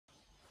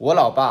我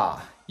老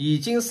爸已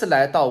经是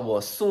来到我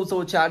苏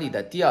州家里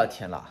的第2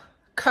天了，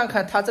看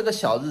看他这个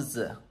小日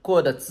子过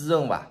得滋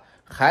润吧，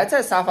还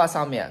在沙发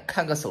上面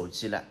看个手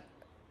机了。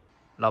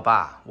老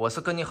爸，我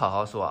是跟你好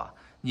好说啊，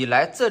你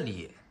来这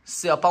里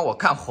是要帮我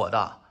干活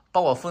的，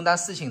帮我分担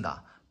事情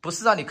的，不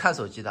是让你看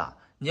手机的。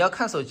你要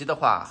看手机的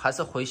话，还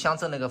是回乡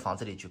镇那个房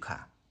子里去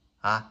看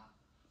啊。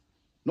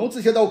侬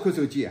只晓得我看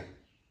手机，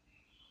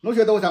侬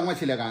晓得我啥辰光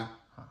起来干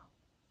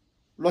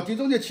？6点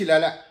钟就起来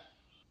了，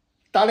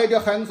打了一条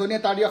海鱼，昨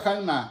天打了一条海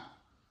鱼呢，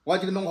我已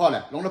经弄好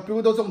了，弄了半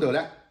个多钟头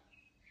了。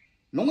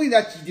侬现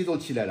在几点钟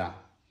起来了？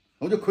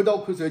侬就看到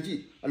我看手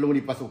机，啰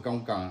里吧嗦跟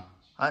我讲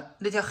啊，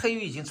那条黑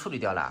鱼已经处理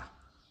掉了。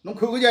侬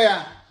看过去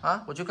呀？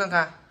啊，我去看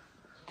看。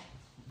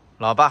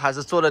老爸还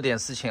是做了点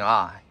事情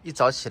啊，一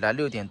早起来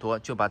6点多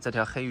就把这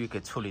条黑鱼给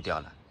处理掉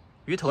了。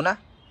鱼头呢？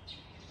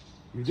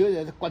鱼头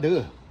是骨头，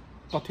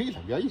剁腿了，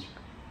不要紧。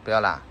不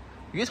要啦，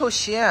鱼头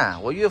鲜，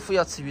我岳父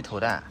要吃鱼头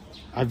的。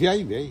啊，不要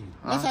紧，不要紧，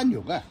那啥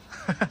肉啊？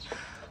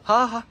好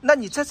好好，那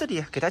你在这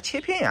里给它切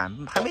片呀，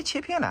还没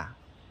切片呢。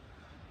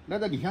那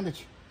到里向再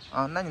去。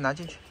啊，那你拿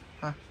进去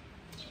啊。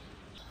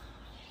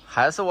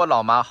还是我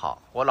老妈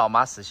好，我老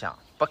妈识相，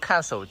不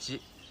看手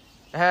机。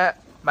哎，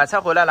买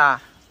菜回来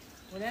啦？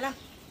回来了。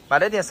买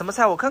了点什么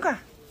菜？我看看。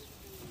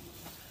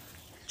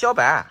茭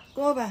白、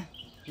高白、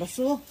绿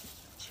薯、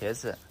茄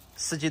子、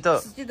四季豆、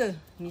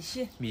米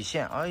线。米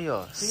线，哎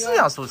呦，4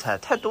样蔬菜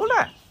太多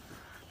了，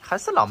还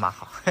是老妈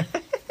好。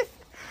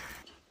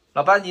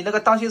老爸，你那个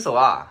当心手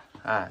啊！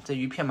哎，这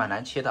鱼片蛮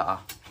难切的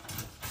啊。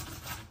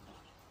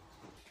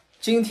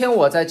今天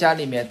我在家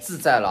里面自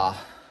在了啊，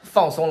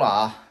放松了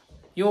啊。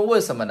因为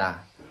为什么呢？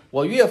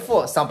我岳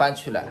父上班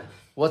去了，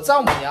我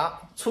丈母娘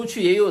出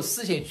去也有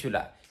事情去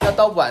了，要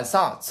到晚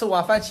上吃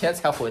晚饭前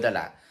才回得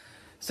来。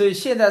所以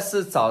现在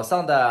是早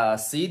上的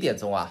11点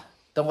钟啊。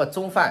等会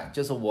中饭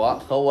就是我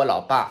和我老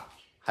爸，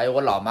还有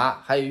我老妈，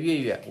还有月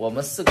月，我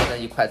们4个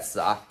人一块吃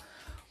啊。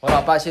我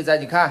老爸现在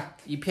你看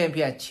一片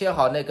片切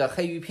好那个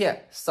黑鱼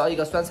片，烧一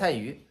个酸菜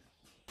鱼。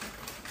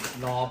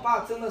老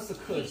爸真的是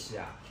客气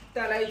啊，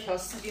带来一条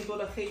4斤多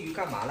的黑鱼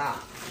干嘛啦？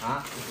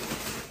啊？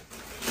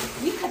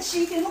你客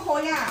气一点么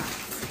好呀，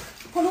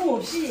拍侬马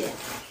屁。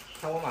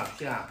拍我马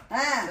屁啊？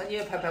哎，那你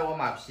也拍拍我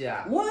马屁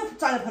啊？我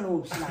咋就拍侬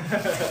马屁了？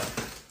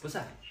不是，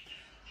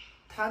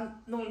他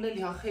弄那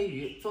条黑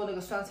鱼做那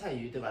个酸菜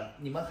鱼，对吧？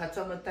你们还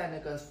专门带那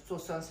个做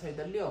酸菜鱼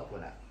的料过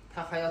来，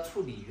他还要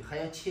处理鱼，还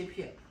要切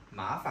片，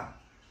麻烦。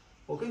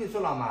我跟你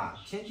说，老妈，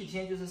前几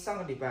天就是上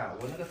个礼拜，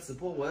我那个直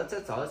播，我要再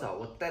找一找，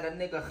我带的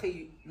那个黑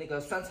鱼，那个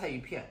酸菜鱼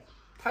片，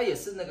它也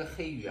是那个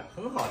黑鱼啊，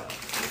很好的。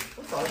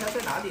我找一下在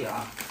哪里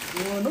啊？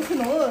侬看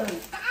侬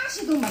大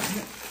些都没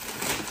去，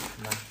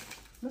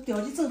侬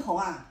条件真好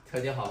啊！条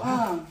件好吧？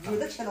啊，有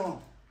的吃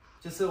咯。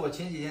就是我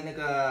前几天那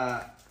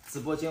个直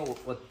播间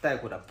我带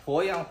过的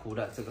鄱阳湖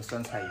的这个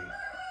酸菜鱼，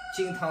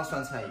金汤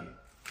酸菜鱼，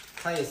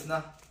它也是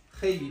呢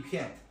黑鱼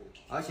片，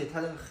而且它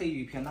这个黑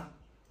鱼片呢，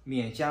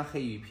免浆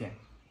黑鱼片。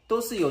都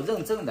是有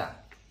认证的，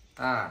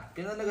啊，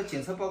别人那个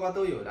检测报告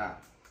都有的，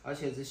而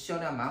且是销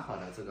量蛮好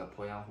的。这个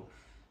鄱阳湖，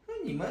那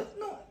你们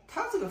弄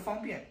它这个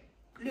方便，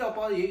料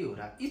包也有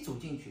的，一煮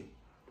进去，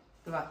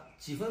对吧？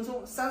几分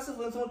钟，30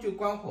分钟就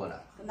关火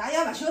了。那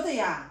也不晓得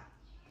呀。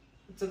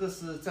这个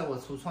是在我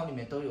橱窗里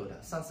面都有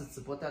的，上次直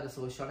播带的时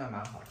候销量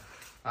蛮好的，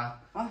啊。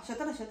啊，晓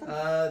得了，晓得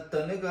了。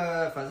等那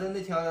个反正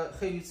那条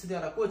黑鱼吃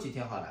掉了，过几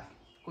天好了，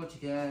过几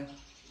天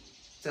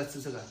再吃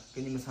这个，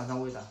给你们尝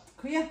尝味道。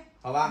可以啊。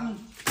好吧。嗯。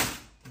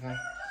你看，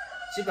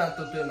基本上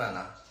都堆满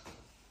了。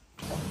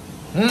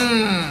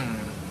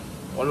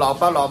我老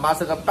爸老妈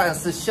这个办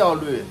事效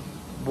率，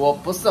我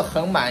不是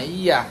很满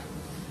意呀，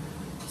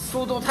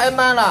速度太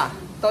慢了。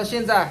到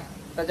现在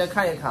大家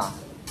看一看，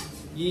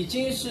已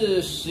经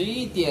是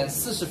11点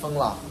40分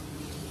了，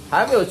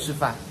还没有吃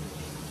饭。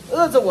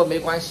饿着我没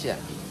关系，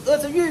饿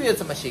着月月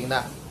怎么行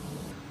呢？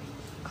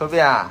可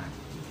别啊，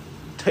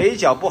腿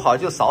脚不好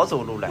就少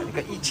走路了，你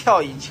看一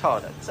翘一翘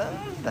的，真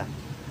的。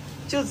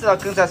就知道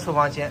跟在厨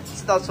房间，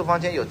知道厨房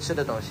间有吃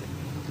的东西。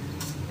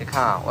你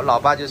看啊，我老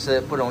爸就是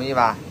不容易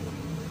吧？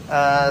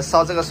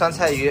烧这个酸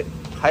菜鱼，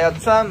还要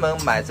专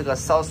门买这个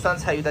烧酸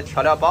菜鱼的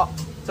调料包。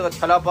这个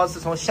调料包是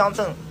从乡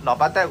镇老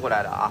爸带过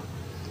来的啊。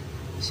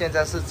现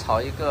在是炒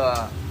一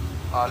个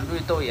绿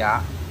豆芽，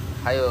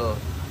还有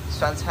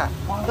酸菜。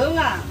黄豆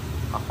啊。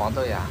啊，黄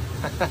豆芽。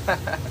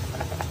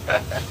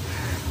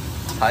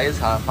炒一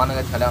炒，放那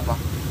个调料包，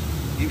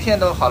鱼片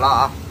都好了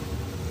啊。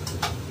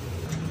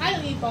还有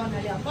1包呢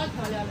，2包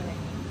调料了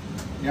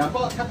嘞。2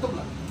包太多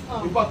了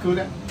，1包够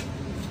了。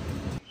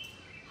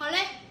好嘞，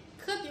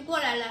科比过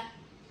来了，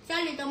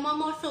家里的猫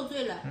猫受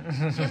罪了，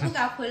也不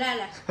敢回来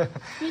了。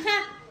你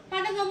看，把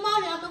那个猫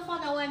粮都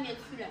放到外面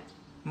去了。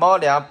猫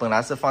粮本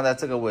来是放在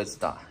这个位置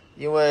的，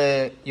因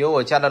为有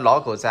我家的老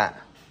狗在，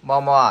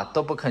猫猫啊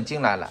都不肯进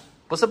来了。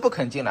不是不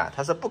肯进来，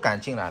它是不敢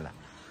进来了，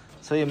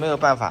所以没有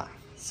办法，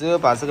只有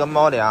把这个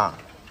猫粮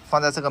放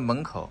在这个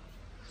门口。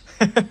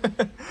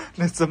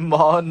那只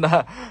猫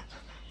呢？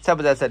在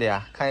不在这里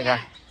啊？看一看。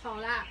跑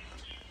了，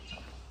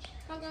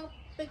刚刚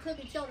被科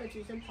比叫了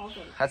几声跑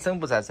走了。还真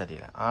不在这里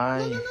了。哎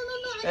呀，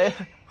哎，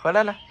回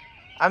来了，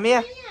阿咪，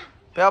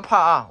不要怕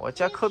啊，我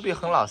家科比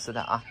很老实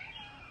的啊，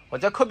我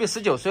家科比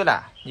19岁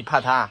了，你怕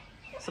他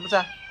是不是？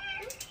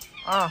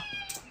啊，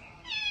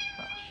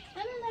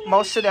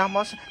猫食粮，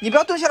猫食，你不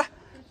要蹲下来，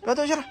不要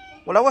蹲下来，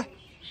我来喂。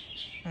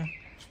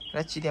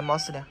来挤点猫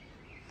食粮。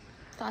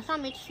早上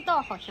没吃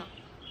到好像。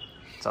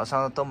早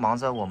上都忙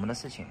着我们的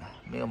事情了，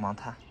没有忙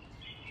他。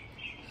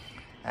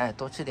哎，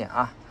多吃点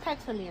啊。太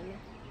可怜了。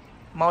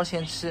猫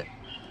先吃，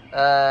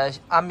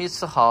阿咪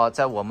吃好，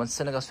在我们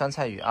吃那个酸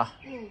菜鱼啊。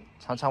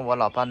尝尝我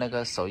老爸那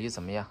个手艺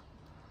怎么样？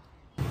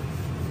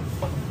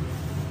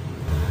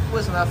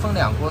为什么要分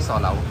2锅烧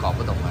了？我搞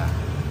不懂啊。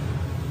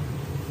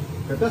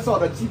搿个烧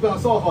的基本上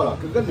烧好了，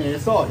搿个难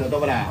烧，晓得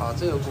不啦？啊，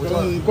这有骨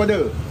头。骨头、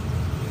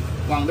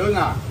黄头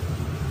啊，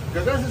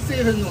搿个是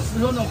3分钟、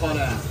4分钟好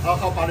了，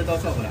好把那刀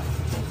烧回来。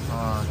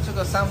啊，这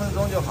个3分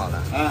钟就好了。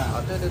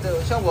啊，对对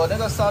对，像我那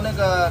个烧那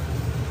个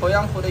鄱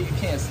阳湖的鱼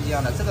片也是一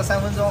样的，这个3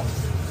分钟，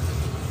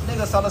那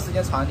个烧的时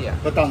间长一点。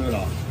不当然了。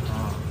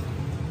啊，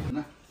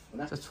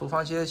这厨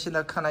房间现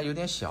在看来有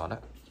点小了。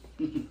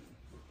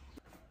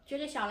觉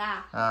得小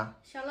啦？啊，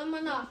小了嘛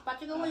呢，把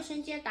这个卫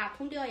生间打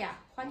通掉呀，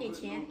花点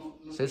钱。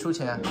谁出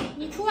钱？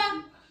你出啊。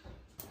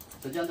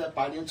这样再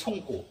把一点葱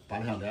花，把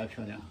它想得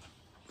漂亮。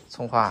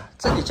葱花，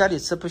这里家里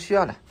吃不需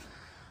要了。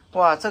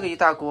哇，这个一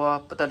大锅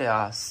不得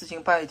了，4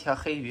斤半一条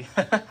黑鱼。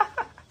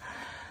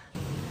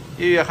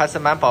月月还是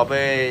蛮宝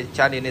贝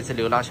家里那只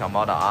流浪小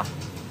猫的啊。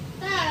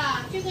当然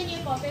了，就跟你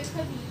宝贝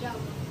科比一样的。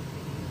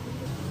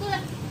过来。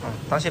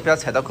当心不要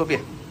踩到科比。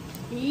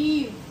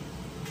咦。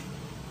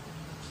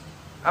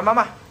啊，妈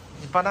妈，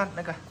你帮他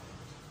那个。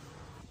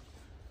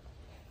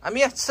阿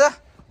咪吃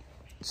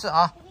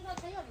啊。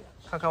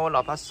看看我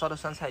老爸烧的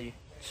酸菜鱼，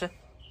吃，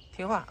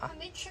听话啊。还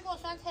没吃过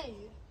酸菜鱼。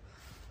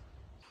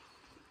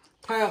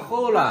太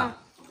厚了，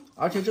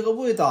而且这个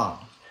味道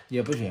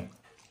也不行。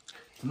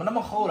怎么那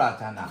么厚了，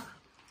真的？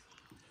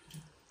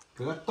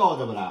这个刀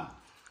对不啦？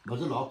不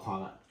是老快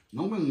的，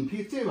侬跟鱼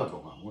片摘不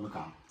动啊，我跟你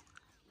讲。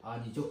啊，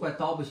你就怪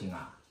刀不行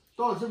啊？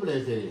刀是不来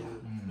摘呀？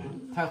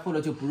太厚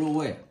了就不入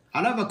味。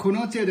阿拉不可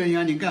能摘得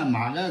像人家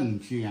买个鱼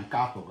片一样介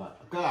毒的，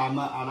搿阿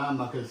拉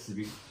没搿水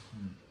平。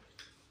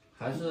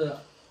还是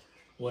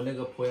我那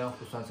个鄱阳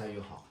湖酸菜鱼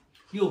好，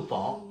又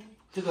薄，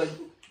这个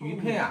鱼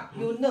片啊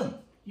又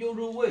嫩又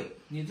入味，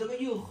你这个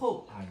又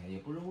厚，哎呀也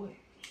不入味，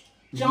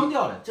僵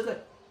掉了，这个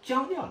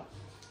僵掉了。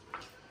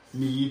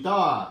味道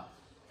啊，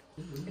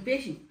一般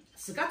性，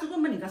自家做的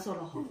没人家烧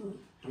的好。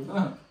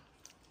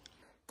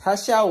他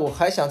下午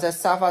还想在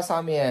沙发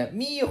上面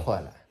眯一会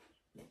儿了，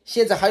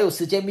现在还有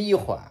时间眯一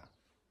会儿，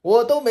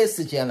我都没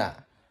时间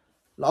了。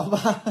老爸，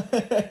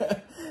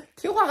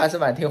听话还是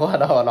蛮听话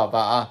的哦，老爸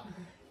啊。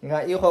你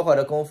看一会儿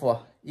的功夫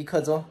，1刻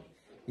钟，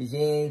已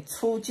经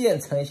初见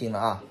成型了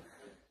啊！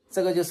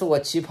这个就是我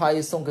奇葩姨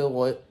送给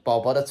我宝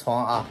宝的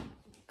床啊，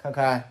看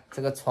看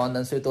这个床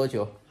能睡多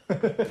久。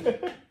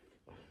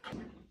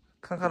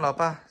看看老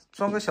爸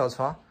装个小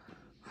床，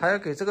还要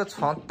给这个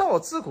床倒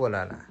置过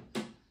来了。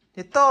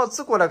你倒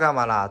置过来干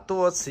嘛啦？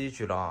多此一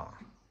举了。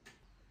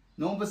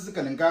侬不是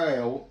搿能介个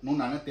闲话，侬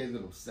哪能对着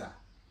螺丝啊？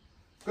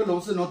搿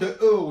螺丝侬得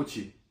凹下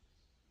去，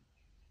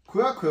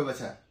看也看勿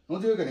出，侬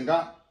只有搿能介。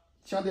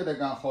相对来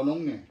讲好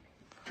弄眼，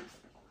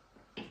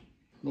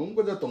侬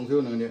搿只动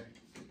手能力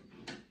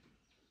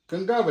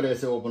更加勿来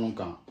三，我拨侬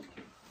讲，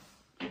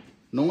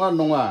弄啊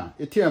弄啊，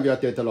一天也勿要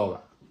对得牢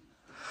个。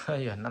哎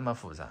呀，那么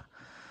复杂，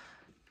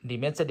里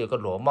面这里有个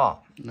螺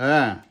帽。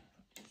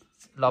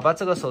老爸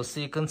这个手是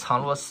一根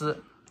长螺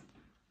丝，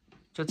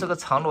就这个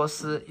长螺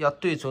丝要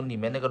对准里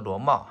面那个螺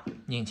帽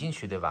拧进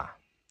去，对吧？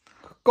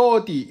高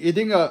低一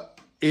定要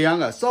一样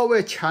的，稍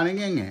微强了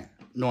眼，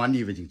侬也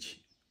拧勿进去。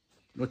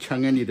我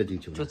强眼拧得进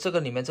去。就这个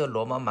里面这个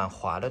螺帽蛮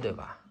滑的，对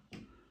吧？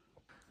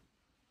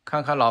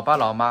看看老爸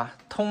老妈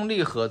通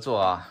力合作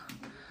啊！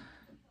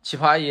奇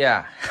葩姨，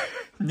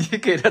你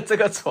给的这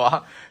个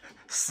床，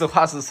实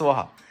话实说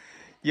哈，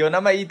有那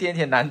么一点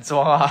点难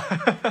装啊！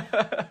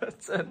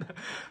真的，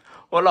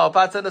我老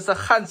爸真的是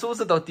汗珠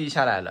子都滴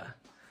下来了，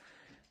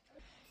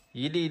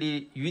一粒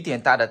粒雨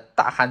点大的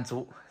大汗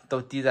珠都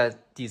滴在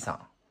地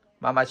上。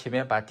妈妈前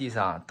面把地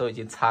上都已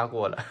经擦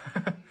过了，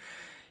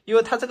因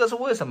为它这个是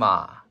为什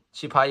么？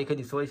奇葩姨跟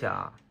你说一下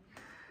啊，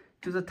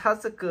就是它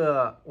这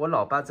个我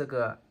老爸这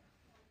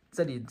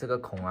里这个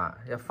孔啊，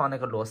要放那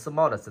个螺丝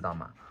帽的，知道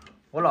吗？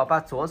我老爸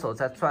左手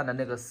在转的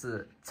那个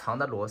是长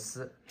的螺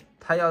丝，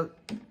他要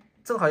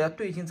正好要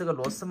对进这个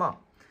螺丝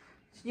帽，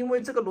因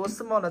为这个螺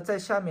丝帽呢在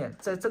下面，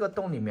在这个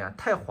洞里面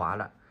太滑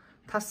了，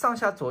它上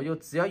下左右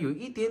只要有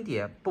一点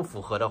点不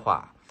符合的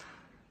话，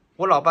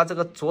我老爸这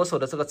个左手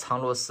的这个长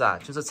螺丝啊，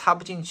就是插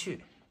不进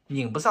去，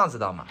拧不上，知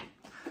道吗？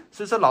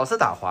所以说老是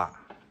打滑。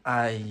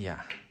哎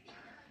呀。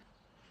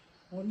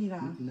我拧啦，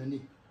能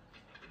拧。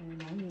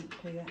哪拧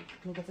可以？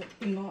侬搿只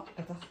顶牢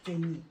搿只再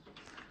拧。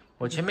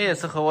我前面也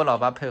是和我老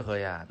爸配合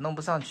呀，弄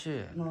不上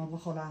去。弄不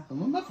好啦？怎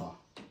么没好？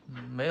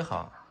没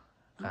好，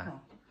看，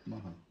没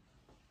好。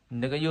你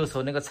那个右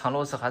手那个长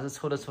螺丝还是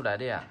抽得出来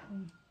的呀。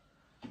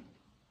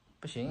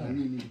不行。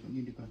拧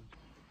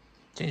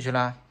进去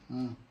了。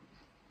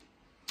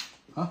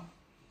好。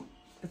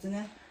搿只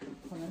呢？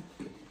好了。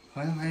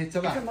好像还有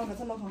这吧？搿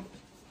只蛮好。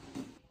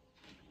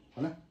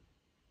好了。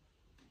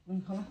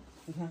好了，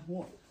你看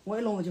我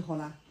一弄不就好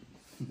了？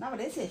那不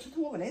来噻，去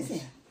通我不来噻。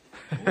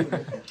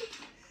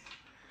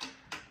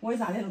我一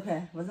上来都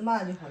快，不是马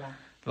上就好了。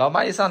老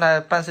妈一上来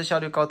办事效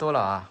率高多了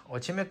啊！我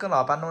前面跟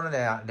老爸弄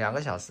了两个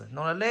小时，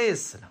弄得累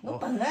死了。我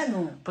本来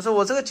弄。不是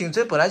我这个颈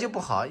椎本来就不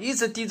好，一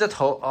直低着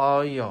头，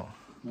哎呦。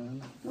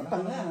我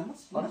本来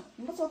好了，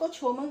没找到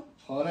窍门。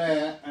好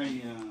嘞，哎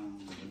呀。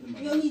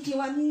要念经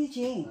哇，念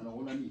经。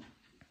我来念。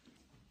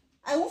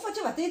哎，我发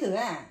觉不对头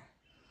哎，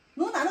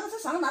侬哪能搿只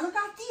床哪能介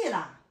低的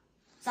啦？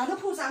上头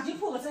铺上就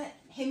铺搿只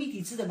海绵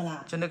垫子对不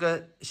啦？就那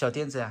个小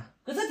垫子呀。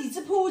搿只垫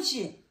子铺下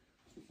去，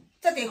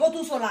这抬高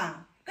多少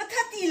啦？搿太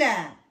低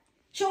了。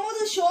小毛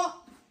头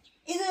小，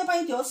一直要帮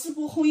伊调水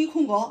布哄伊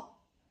困觉。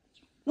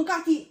侬介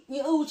低，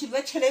人凹下去勿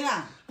要吃力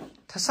啊？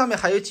它上面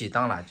还有几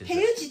档啦？就是。还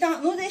有几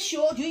档，侬侪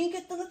小就应该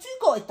蹲个最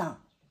高一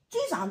档，最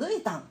上头一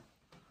档。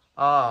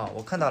哦，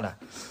我看到了，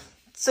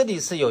这里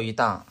是有一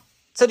档，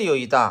这里有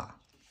一档。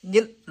你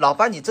老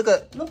爸，你这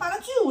个侬摆辣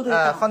最下头一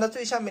档，放到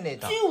最下面那一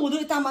档。最下头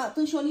一档嘛，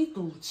等小人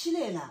大起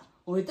来了，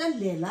会得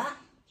立了。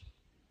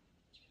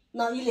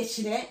喏，伊立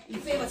起来，伊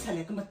翻勿出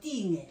来，葛末低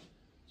一眼。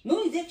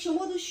侬现在小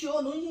毛头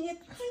小，侬应该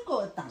最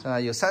高一档。啊，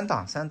有三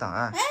档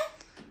啊。哎，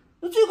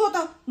侬最高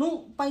档，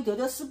侬帮伊调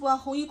调水布啊，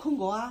哄伊困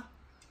觉啊，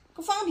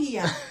搿方便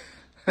呀。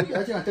不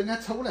要紧，等下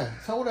拆下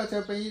来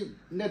再把伊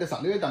拿到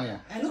上头一档呀。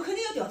哎，侬肯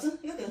定要调整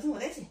回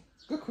来噻。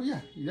搿可以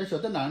啊，现在晓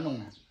得哪能弄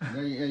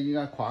了，应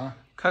该快啊。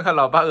看看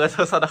老爸额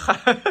头上的汗，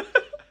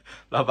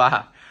老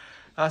爸，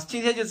啊，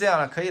今天就这样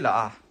了，可以了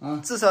啊。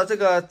至少这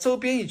个周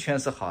边一圈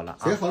是好了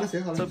啊。谁好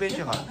了？周边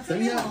圈好了。这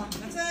蛮好，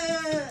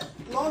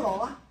这老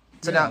啊。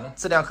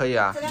质量可以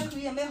啊。质量可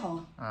以，蛮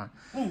好。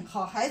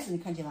好孩子，你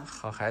看见吗？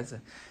好孩子，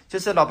就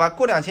是老爸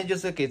过2天就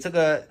是给这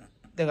个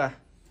那个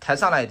抬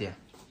上来一点。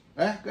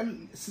哎，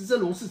跟四只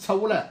螺丝拆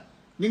下来，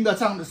拧到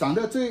上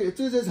头最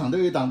上头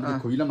一档不就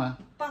可以了吗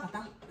？8个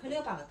档，肯定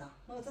要8个档，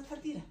侬搿只太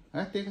低了。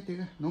哎，对个，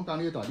侬讲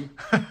的有道理，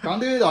讲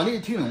的有道理，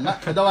听侬的，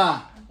晓得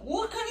伐？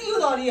我肯定有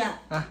道理啊！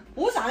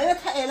我上来了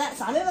太矮了，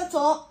上来了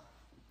早，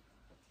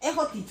还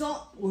好提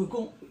早完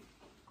工。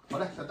好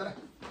嘞，晓得了。